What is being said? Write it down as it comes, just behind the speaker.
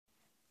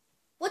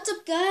What's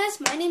up,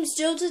 guys? My name is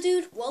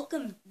Dude.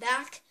 Welcome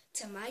back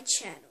to my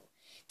channel.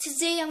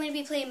 Today I'm going to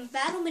be playing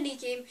Battle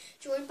Minigame,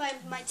 joined by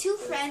my two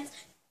friends.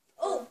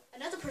 Oh,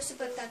 another person,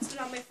 but that's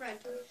not my friend.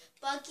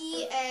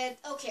 Buggy and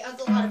a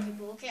lot of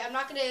people. Okay, I'm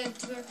not gonna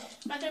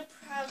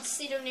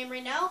say their name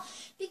right now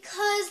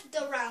because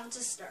the round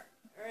to start.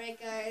 All right,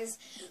 guys.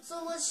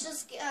 So let's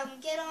just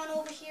get on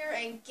over here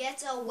and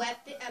get a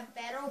weapon, a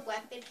better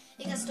weapon,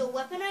 because the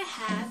weapon I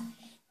have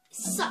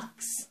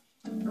sucks.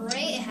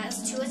 Right, it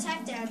has 2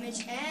 attack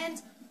damage,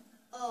 and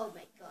oh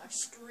my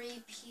gosh,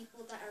 3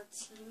 people that are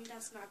teaming.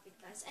 That's not good,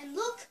 guys. And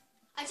look,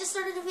 I just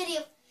started a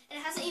video, and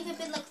it hasn't even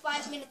been like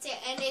 5 minutes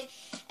yet, and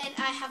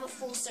I have a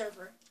full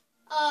server.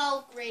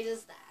 Oh, great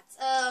is that?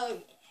 Oh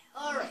yeah.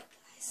 All right,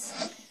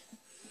 guys.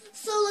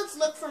 So let's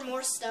look for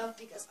more stuff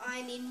because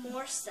I need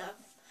more stuff.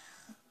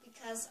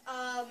 Because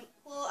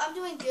well, I'm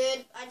doing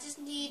good. I just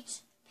need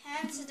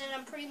pants, and then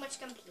I'm pretty much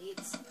complete.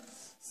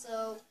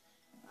 So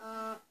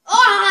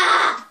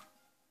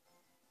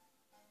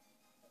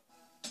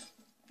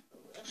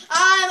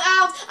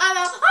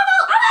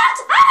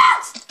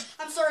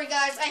I'm sorry,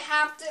 guys. I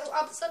have to.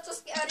 I'm such a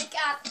scaredy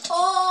cat.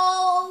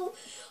 Oh.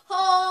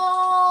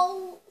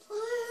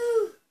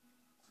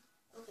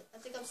 Okay, I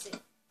think I'm safe.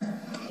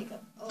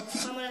 Oh,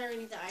 someone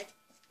already died.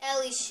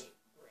 EllieShea.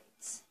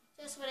 Great.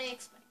 Just what I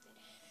expected.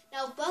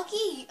 Now,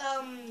 Buggy.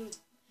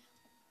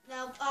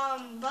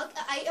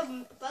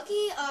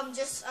 Buggy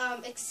just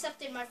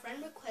accepted my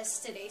friend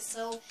request today,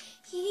 so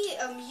he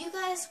you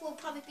guys will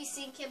probably be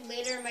seeing him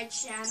later in my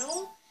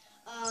channel.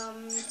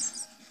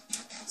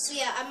 So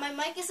yeah, my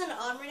mic isn't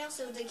on right now,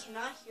 so they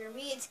cannot hear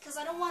me. It's because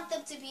I don't want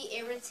them to be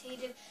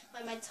irritated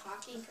by my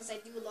talking, because I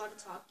do a lot of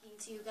talking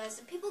to you guys,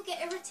 and people get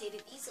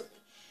irritated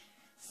easily.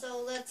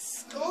 So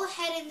let's go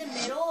ahead in the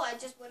middle. I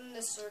just went in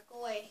the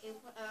circle. I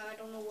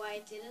don't know why I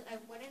did it. I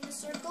went in the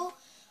circle.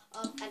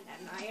 And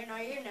then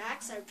iron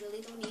axe. I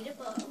really don't need it,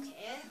 but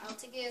okay, I'll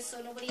take it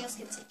so nobody else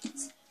can take it.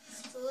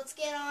 So let's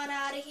get on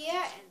out of here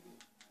and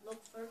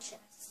look for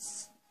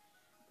chests,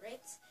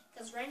 right?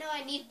 Because right now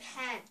I need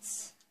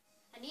pants.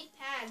 I need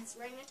pants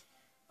right now.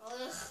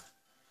 Ugh.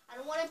 I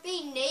don't want to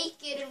be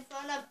naked in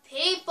front of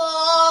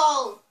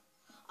people.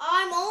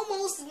 I'm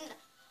almost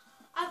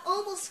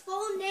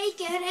full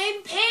naked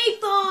in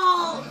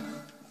people.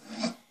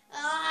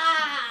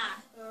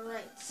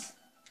 Alright. Let's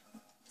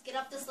get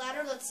up this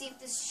ladder. Let's see if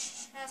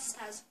this chest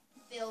has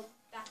filled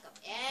back up.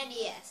 And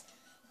yes.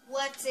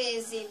 What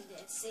is in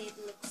this? It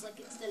looks like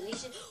it's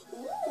delicious.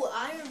 Ooh,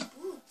 iron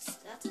boots.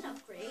 That's an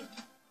upgrade.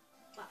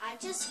 But I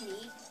just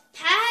need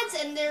pads,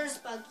 and there's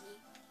Buggy.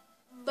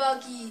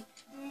 Buggy.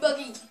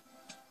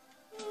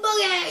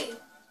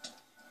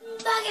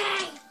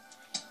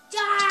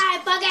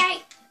 Die,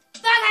 Buggy!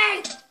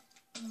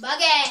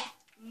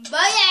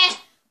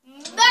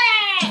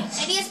 And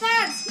he has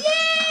pads!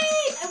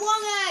 Yay! I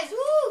won, guys!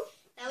 Woo!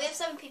 Now we have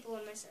 7 people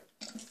in my server.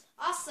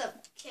 Awesome.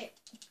 Okay.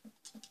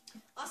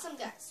 Awesome,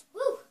 guys.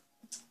 Woo!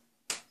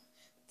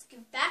 Let's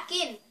get back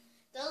in.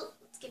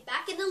 Let's get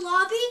back in the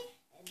lobby,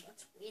 and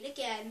let's wait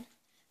again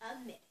a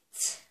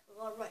minute.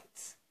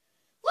 Alright.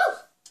 Woo!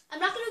 I'm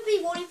not going to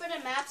be voting for the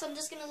maps. I'm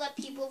just going to let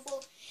people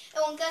vote.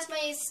 And guys,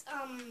 my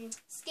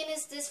skin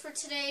is this for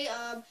today.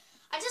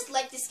 I just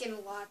like this skin a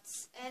lot.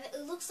 And it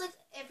looks like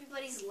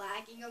everybody's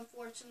lagging,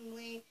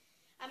 unfortunately.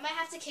 I might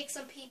have to kick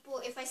some people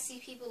if I see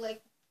people,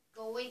 like,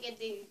 going and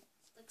they,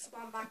 like,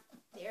 spawn back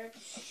there.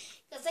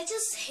 Because I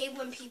just hate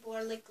when people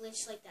are, like,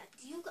 glitched like that.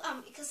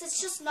 Because it's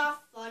just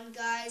not fun,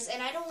 guys.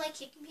 And I don't like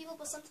kicking people,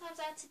 but sometimes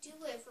I have to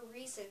do it for a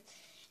reason.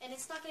 And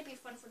it's not going to be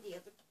fun for the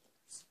other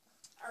players.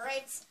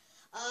 Alright.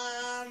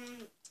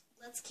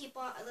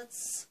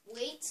 Let's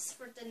wait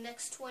for the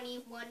next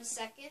 21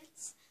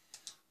 seconds.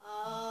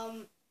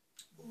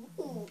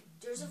 Ooh,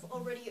 there's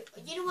already,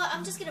 you know what,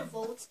 I'm just gonna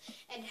vote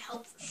and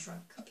help for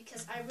Shrunk,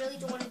 because I really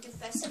don't want to do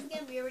festive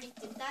again. We already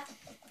did that.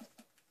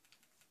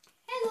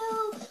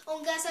 Hello!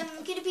 Oh, guys,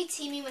 I'm gonna be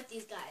teaming with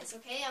these guys,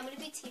 okay? I'm gonna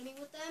be teaming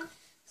with them,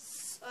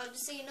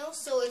 just so you know.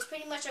 So it's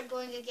pretty much I'm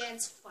going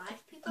against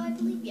 5 people, I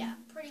believe. Yeah,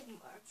 pretty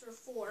much, or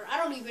 4. I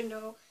don't even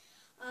know.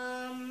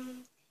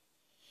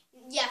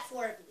 Yeah,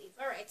 4, I believe.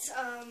 Alright,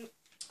 I'm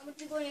going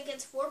to be going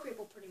against 4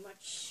 people, pretty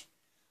much.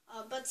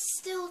 But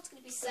still, it's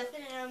going to be 7,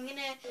 and I'm going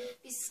to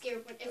be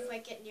scared if I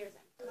get near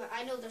them.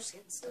 I know their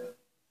skin's still.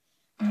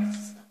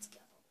 Let's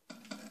go.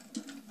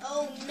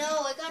 Oh,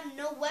 no, I got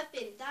no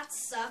weapon. That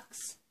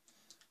sucks.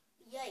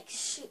 Yikes,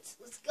 shoot.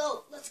 Let's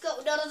go.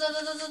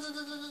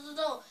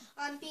 No.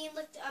 I'm being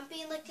like, what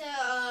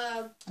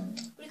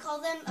do you call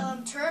them?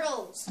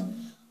 Turtles.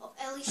 Oh,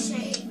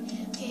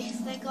 EllieShea. Okay,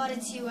 thank God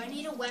it's you. I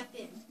need a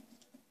weapon.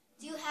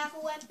 Do you have a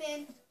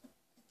weapon?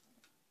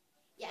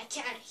 Yeah,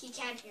 he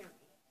can't hear me.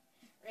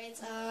 Right,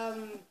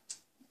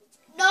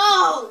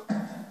 no!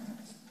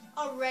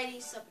 Already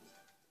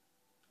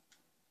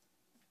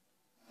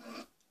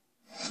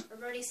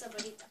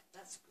somebody died.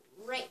 That's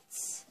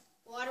great.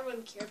 Well, I don't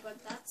really care, but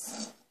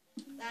that's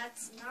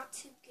not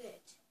too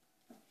good.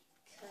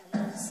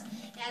 Because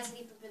it hasn't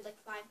even been like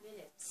 5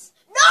 minutes.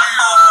 No!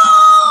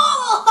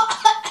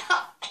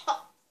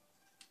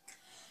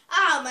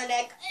 Ah, my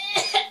neck.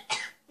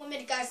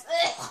 minute, guys.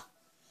 Ugh.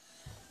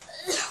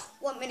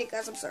 1 minute,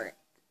 guys. I'm sorry.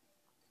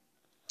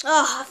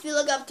 I feel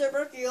like I have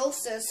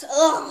tuberculosis.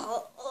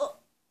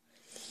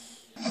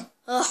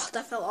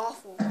 That felt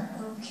awful.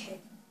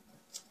 Okay.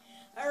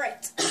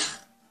 Alright.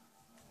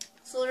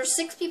 So there's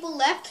 6 people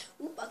left.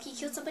 Ooh, Buggy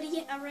killed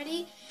somebody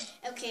already.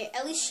 Okay,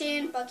 EllieShea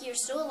and Buggy are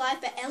still alive,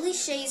 but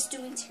EllieShea is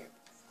doing terrible,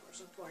 of course,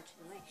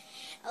 unfortunately.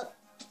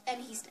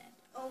 And he's dead.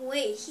 Oh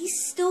wait,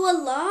 he's still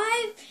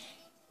alive?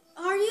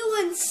 Are you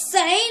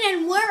insane?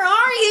 And where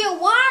are you?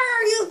 Why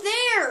are you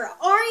there?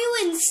 Are you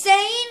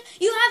insane?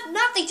 You have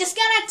nothing. Just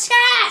get a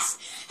chest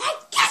and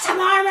get some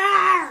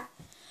armor.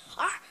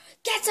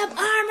 Get some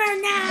armor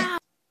now.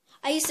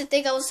 I used to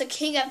think I was the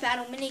king at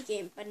battle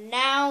minigame, but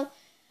now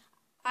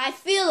I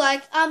feel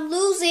like I'm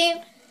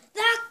losing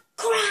the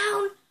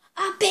crown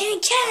of being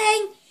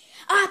king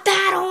of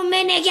battle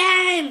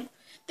minigame.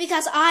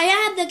 Because I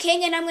am the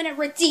king and I'm going to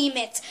redeem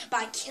it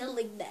by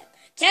killing them.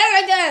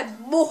 Killing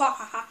them!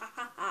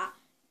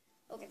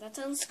 Okay, that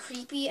sounds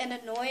creepy and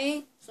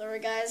annoying. Sorry,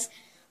 guys.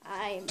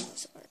 I'm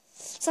sorry.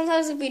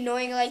 Sometimes it'll be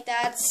annoying like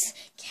that.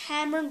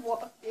 Cameron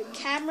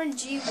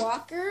G.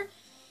 Walker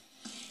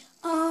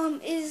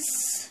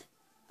is...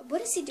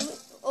 What is he doing?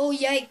 Oh,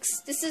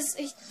 yikes. This is...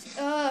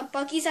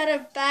 Buggy's at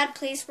a bad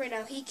place right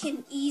now. He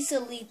can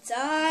easily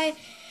die.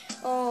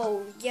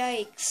 Oh,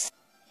 yikes.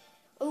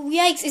 Oh,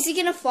 yikes. Is he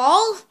gonna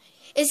fall?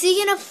 Is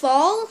he gonna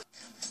fall?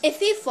 If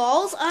he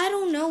falls, I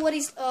don't know what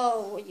he's...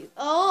 Oh,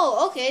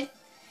 okay.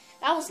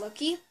 That was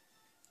lucky.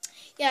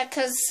 Yeah,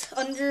 because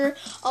under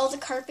all the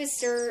carpets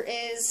there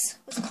is...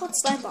 What's it called?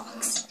 Slime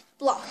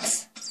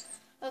blocks.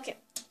 Okay.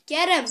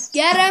 Get him.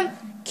 Get him.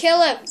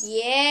 Kill him.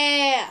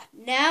 Yeah.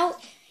 Now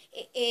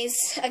it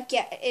is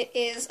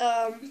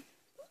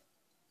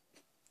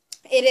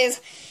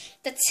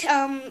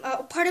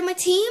part of my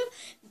team,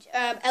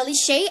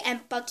 EllieShea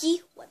and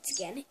Buggy, once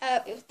again,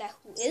 who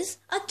is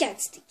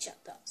against each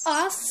other.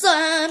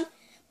 Awesome,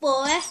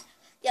 boy.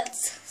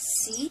 Let's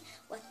see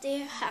what they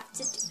have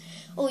to do.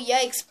 Oh,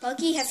 yikes.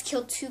 Buggy has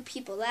killed 2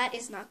 people. That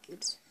is not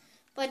good.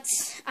 But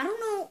I don't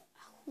know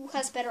who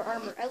has better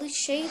armor,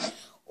 EllieShea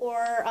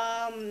or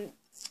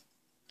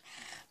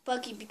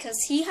Buggy, because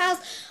he has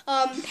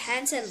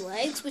hands and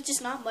legs, which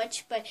is not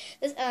much, but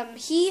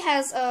he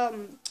has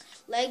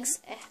legs,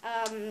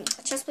 a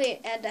chest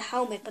plate, and a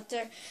helmet, but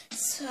they're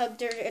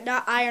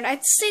not iron.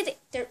 I'd say that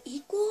they're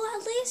equal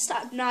at least.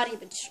 I'm not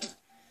even sure.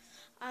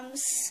 I'm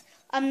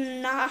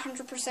not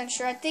 100%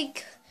 sure. I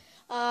think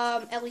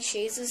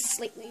EllieShea's is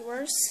slightly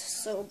worse.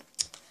 So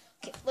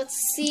okay, let's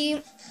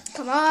see.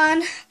 Come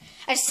on.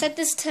 I set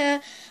this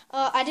to.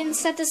 I didn't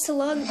set this to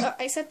long.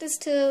 I set this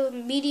to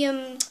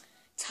medium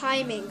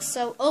timing.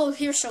 So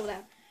here's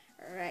showdown.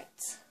 All right.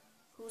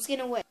 Who's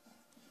gonna win?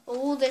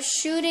 Oh, they're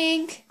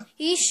shooting.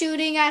 He's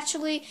shooting,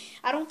 actually.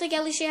 I don't think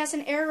EllieShea has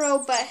an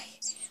arrow, but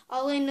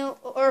all I know,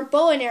 or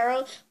bow and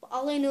arrow.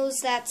 All I know is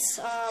that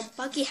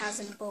Buggy has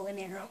a bow and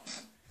arrow.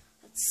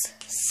 Let's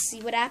see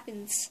what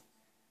happens.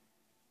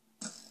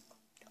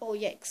 Oh,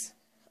 yikes.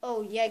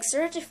 Oh, yikes.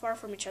 They're too far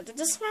from each other.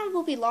 This round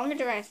will be longer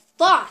than I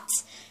thought.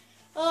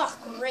 Oh,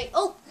 great.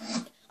 Oh,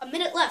 a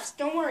minute left.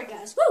 Don't worry,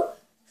 guys. Woo!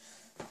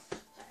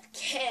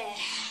 Okay.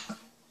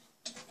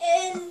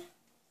 And...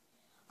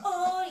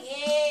 Oh,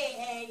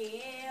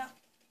 yeah.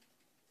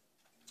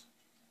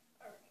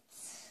 Alright.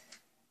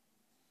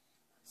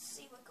 Let's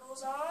see what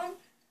goes on.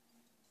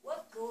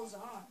 What goes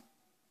on?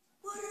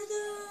 What are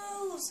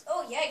those?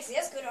 Oh, yikes. He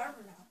has good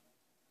armor now.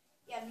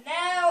 Yeah,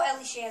 now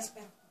EllieShea has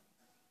better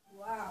armor.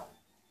 Wow.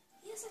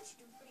 He is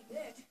actually doing pretty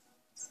good.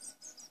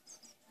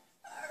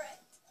 Alright.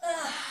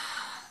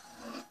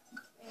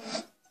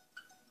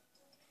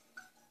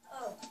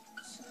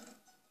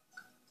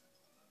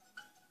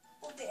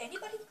 Did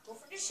anybody go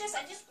for this chest?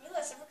 I just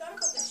realized I forgot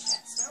about this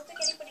chest. I don't think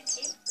anybody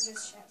came for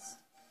this chest.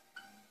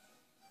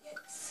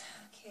 Yes.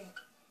 Okay.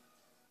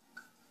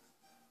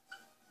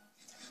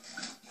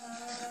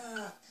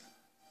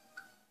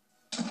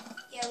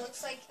 Yeah,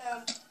 looks like,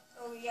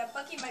 oh yeah,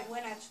 Buggy might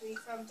win actually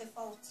from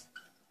default.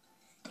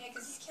 Yeah,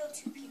 because he's killed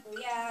 2 people.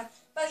 Yeah,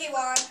 Buggy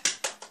won.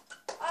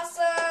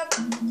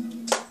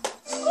 Awesome.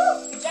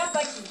 Woo! Good job,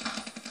 Buggy.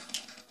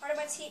 Part of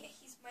my team,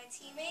 he's my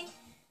teammate.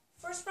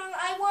 First round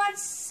I won,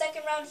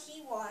 second round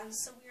he won,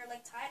 so we are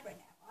like tied right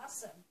now.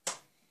 Awesome.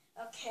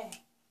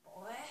 Okay,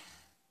 boy.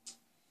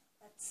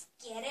 Let's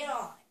get it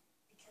on.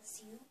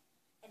 Because you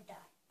and I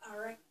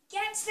are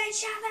against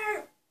each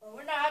other. Well,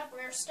 we're not.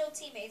 We're still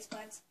teammates,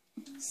 but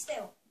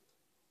still.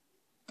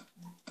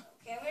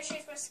 Okay, I'm going to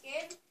change my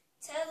skin.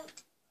 I'm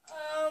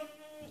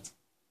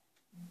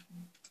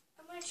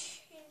going to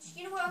change...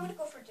 You know what? I'm going to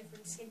go for a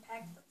different skin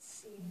pack. Let's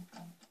see.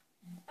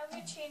 I'm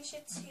going to change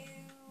it to...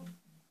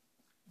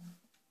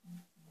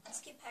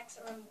 Skin packs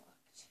are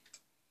unlocked.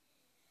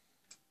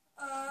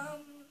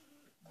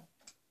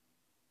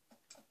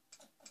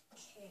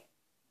 Okay.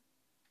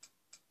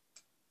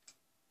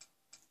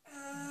 I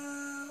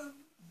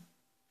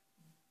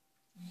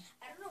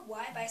don't know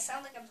why, but I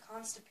sound like I'm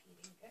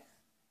constipating.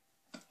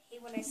 I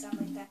hate when I sound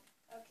like that.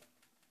 Okay.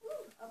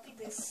 Ooh, I'll be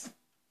this.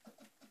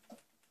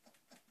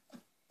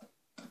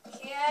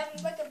 Okay.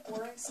 I'm like a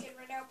boring skin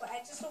right now, but I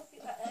just don't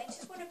feel. I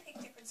just want to pick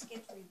different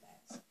skins for you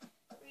guys.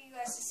 For you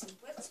guys to see.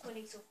 What's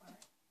winning so far?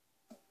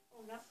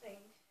 Oh, nothing.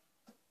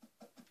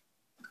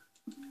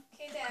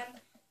 Okay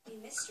then, the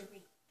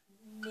mystery.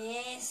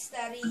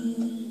 Mystery.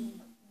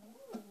 Ooh.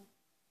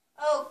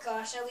 Oh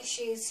gosh,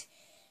 EllieShea's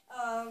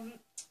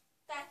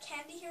that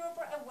candy hero,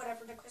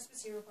 whatever, the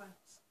Christmas hero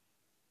bundles.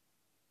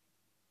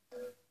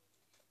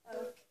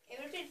 It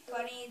would have been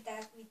funny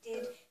that we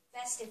did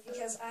festive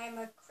because I am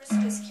a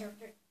Christmas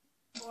character.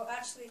 Well,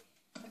 actually,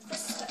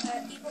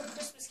 evil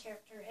Christmas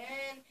character,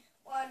 and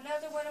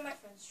another one of my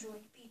friends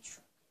joined Beach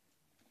Truck.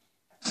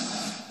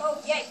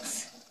 Oh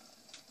yikes!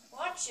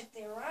 Watch it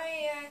there.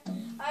 I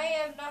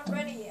am not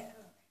ready yet.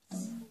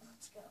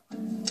 Let's go.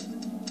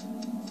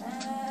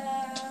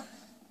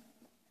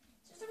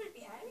 Is there somebody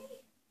behind me?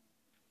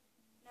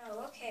 No.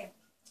 Okay.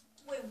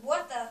 Wait.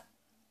 What the?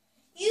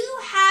 You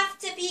have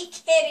to be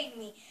kidding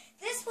me.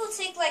 This will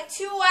take like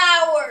 2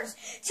 hours.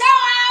 2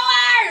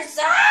 hours!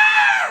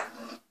 Ah!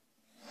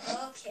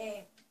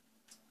 Okay.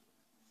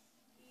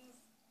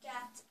 You've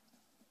got...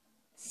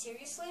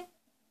 Seriously?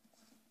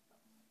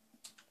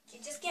 Okay,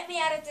 just get me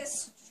out of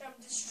this trap.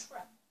 Who's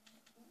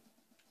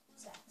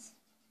that? Is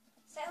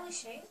that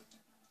EllieShea?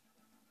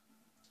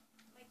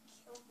 Might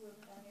kill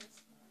whoever that is.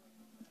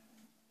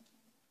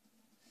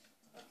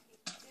 Okay,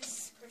 this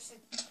person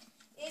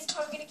is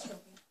probably gonna kill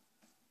me.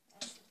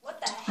 What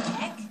the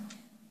heck?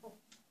 Oh.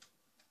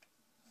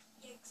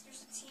 Yikes,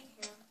 there's a team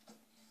here.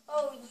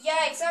 Oh,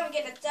 yikes, I'm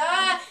gonna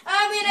die!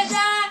 I'm gonna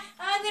die!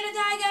 I'm gonna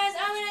die, guys!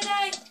 I'm gonna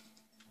die!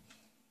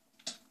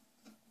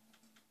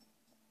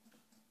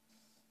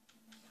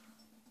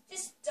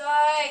 Just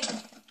die!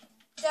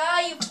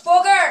 Die, you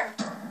booger!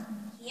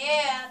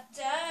 Yeah,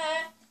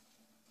 die!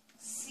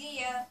 See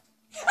ya.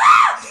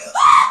 Ah!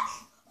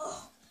 Ah!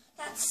 Oh,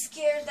 that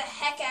scared the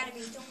heck out of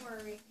me, don't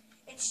worry.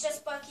 It's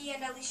just Buggy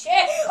and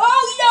EllieShea.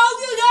 Oh, no,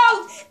 you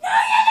don't! No,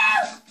 you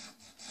don't!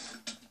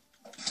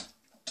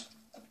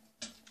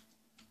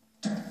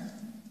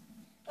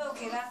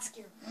 Okay, that's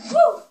scary.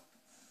 Woo!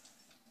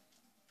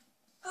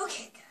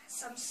 Okay,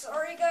 guys, I'm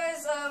sorry,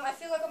 guys. I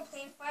feel like I'm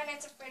playing Five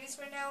Nights at Freddy's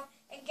right now.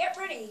 And get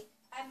ready.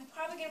 I'm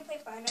probably going to play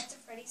Five Nights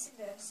at Freddy's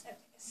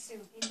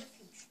soon, in the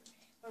future.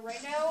 But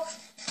right now,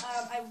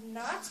 I'm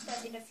not,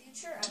 but in the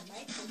future, I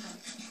might play Five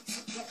Nights at Freddy's.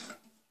 So get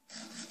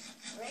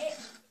ready. Right?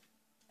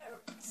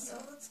 Alright, so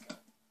let's go.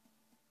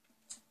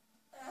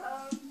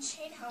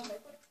 Chain helmet.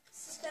 What,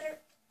 is this better?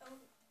 Oh,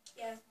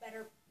 yeah,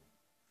 better.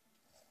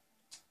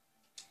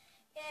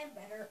 Yeah,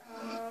 better.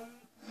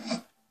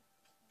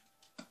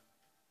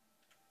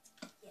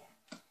 Yeah.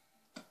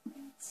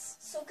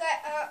 So, guys,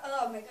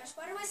 oh my gosh,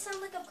 why do I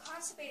sound like I'm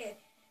constipated?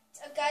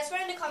 Guys,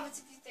 write in the comments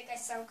if you think I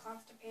sound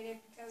constipated,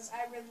 because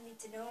I really need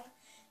to know.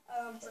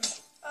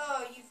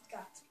 Oh, you've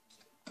got to be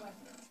kidding. Why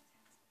would I do that?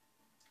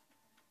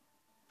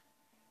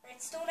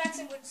 Right, Stone Axe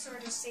and Wood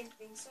Sword are the same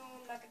thing, so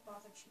I'm not gonna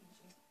bother changing.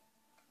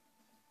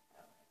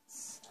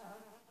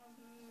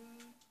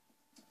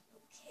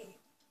 Okay.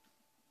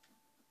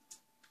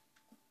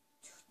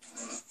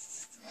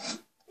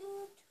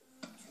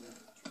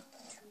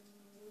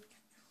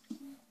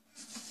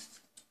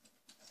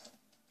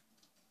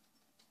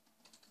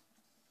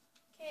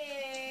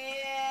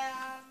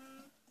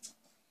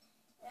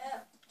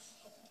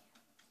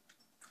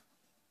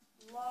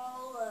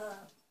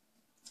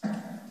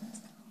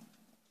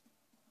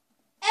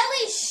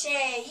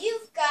 EllieShea,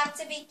 you've got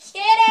to be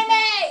kidding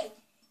me!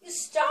 You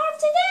starved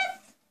to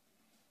death?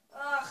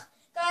 Ugh,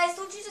 guys,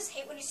 don't you just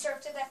hate when you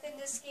starve to death in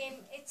this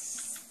game? It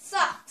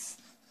sucks.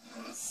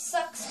 It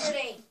sucks for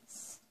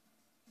days.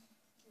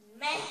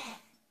 Man.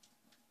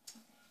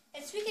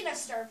 And speaking of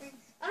starving,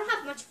 I don't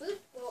have much food.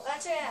 Well,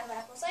 actually, I have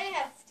apples. I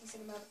have a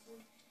decent amount of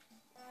food.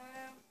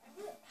 I'm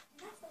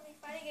not really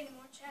finding any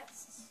more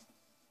chests.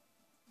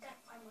 Gotta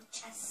find more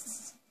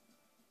chests.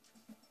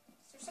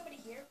 Is there somebody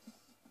here?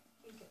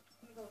 Okay, good.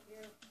 Let me go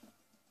here.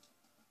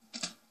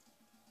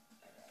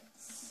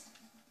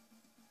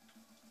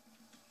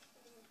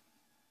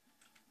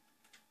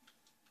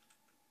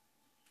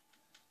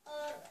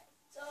 Alright,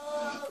 so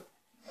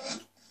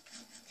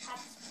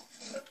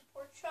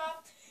pork chop.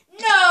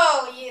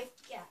 No, you've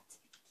got to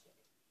be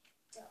kidding me.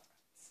 Alright.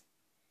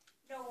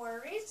 No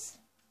worries.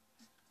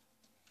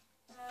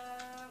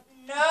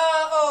 No.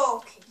 Oh,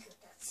 okay, good.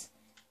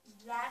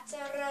 That's a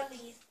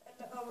relief.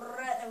 A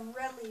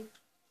relief.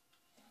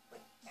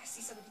 Wait, I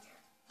see somebody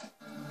there.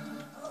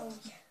 Oh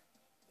yeah.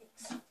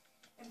 Yikes.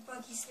 And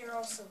Buggy's there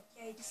also.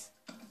 Yikes.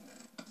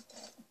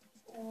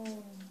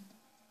 Oh,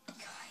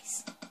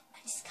 guys, I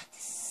just got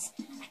this.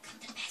 I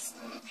got the best.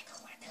 I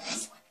got one of the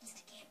best weapons in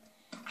the game.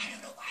 I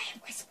don't know why I'm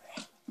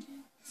whispering.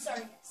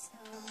 Sorry, guys. I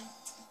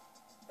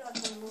feel like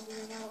I'm moving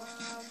right now.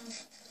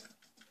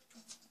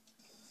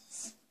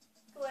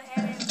 Go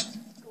ahead and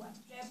go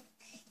after them.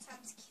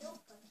 Time to kill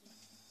Buggy.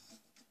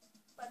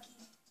 Buggy,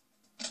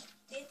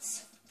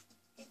 it's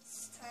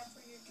time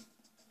for your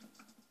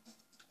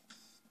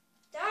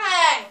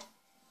die.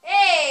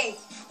 Hey.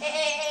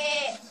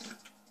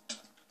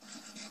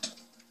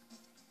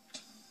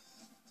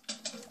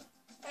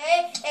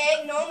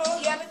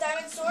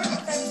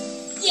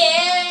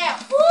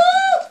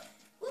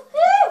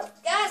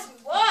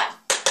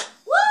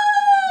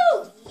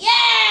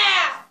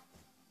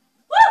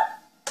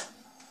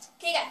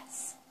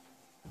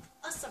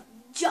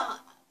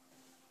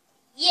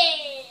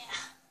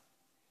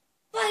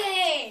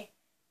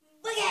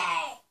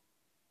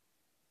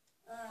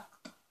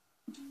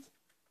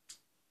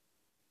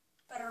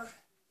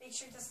 make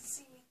sure he doesn't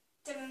see me.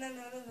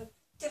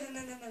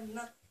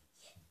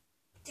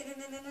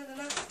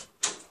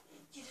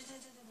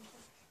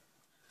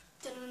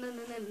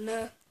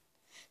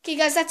 Okay,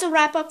 guys, that's a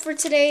wrap up for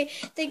today.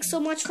 Thanks so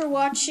much for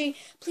watching.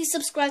 Please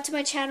subscribe to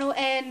my channel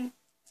and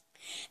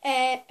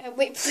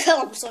wait.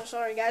 I'm so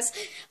sorry, guys.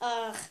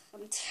 I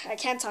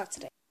can't talk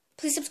today.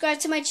 Please subscribe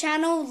to my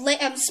channel,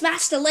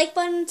 smash the like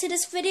button to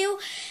this video,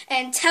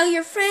 and tell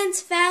your friends,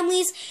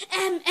 families,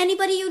 and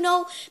anybody you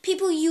know,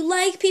 people you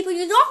like, people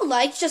you don't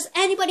like, just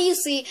anybody you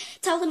see,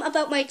 tell them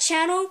about my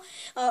channel.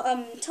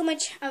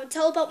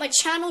 Tell about my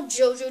channel,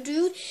 Jojo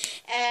Dude,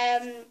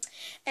 and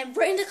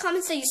write in the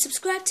comments that you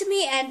subscribe to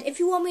me. And if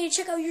you want me to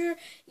check out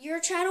your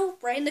channel,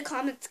 write in the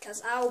comments,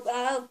 because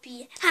I'll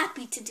be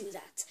happy to do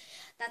that.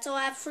 That's all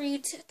I have for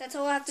you. That's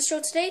all I have to show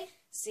today.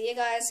 See you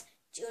guys.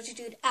 Jojo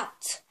Dude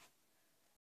out.